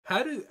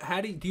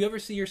Do you ever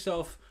see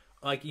yourself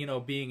like,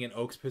 being in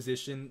Oak's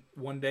position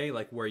one day,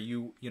 like where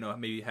you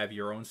maybe have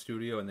your own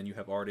studio and then you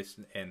have artists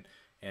and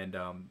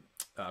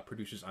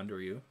producers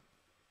under you?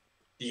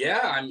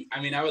 Yeah,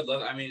 I mean, I would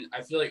love. I mean,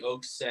 I feel like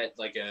Oak set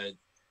like an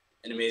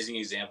amazing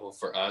example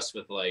for us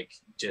with like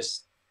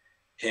just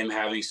him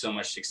having so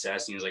much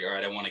success. And he was like, all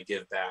right, I want to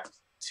give back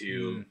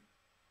to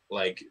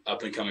like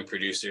up and coming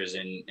producers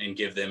and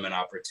give them an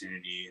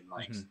opportunity and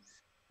like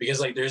because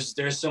like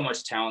there's so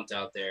much talent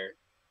out there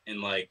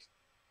and like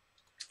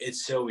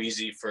it's so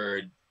easy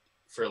for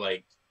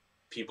like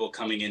people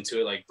coming into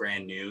it like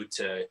brand new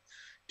to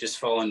just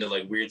fall into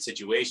like weird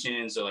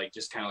situations or like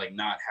just kind of like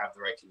not have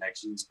the right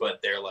connections, but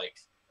they're like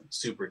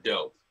super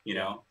dope, you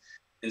know?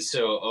 And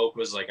so Oak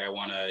was like, I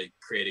want to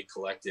create a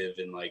collective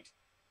and like,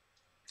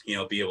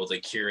 be able to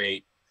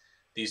curate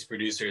these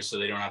producers so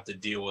they don't have to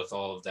deal with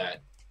all of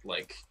that,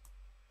 like,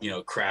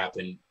 crap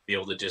and be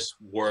able to just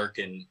work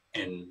and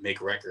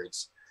make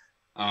records.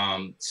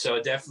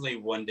 So definitely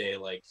one day,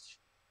 like,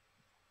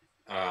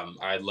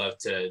 I'd love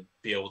to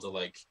be able to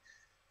like,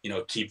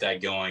 keep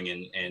that going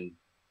and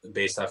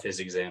based off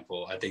his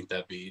example, I think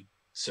that'd be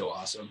so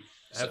awesome.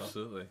 So,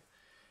 Absolutely.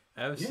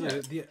 yeah.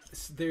 Absolutely.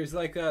 There's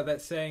like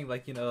that saying,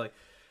 like, like,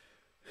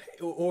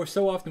 or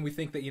so often we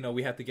think that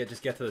we have to get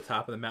to the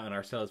top of the mountain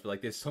ourselves, but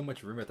like there's so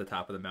much room at the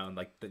top of the mountain,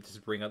 like that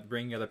just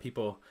bringing other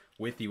people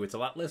with you. It's a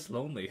lot less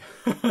lonely.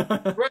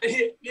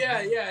 Right.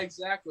 Yeah,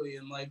 exactly.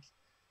 And like,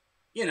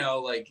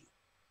 like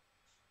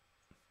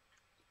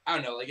I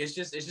don't know, like it's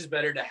just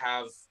better to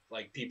have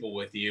like people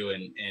with you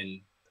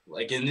and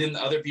like and then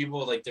other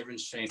people like different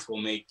strengths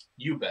will make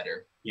you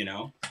better, And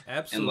like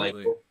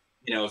Absolutely.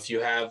 if you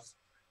have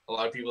a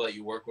lot of people that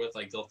you work with,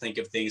 like they'll think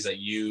of things that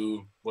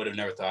you would have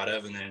never thought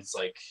of and then it's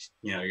like,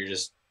 you're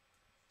just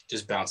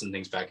bouncing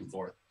things back and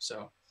forth.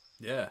 So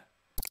Yeah.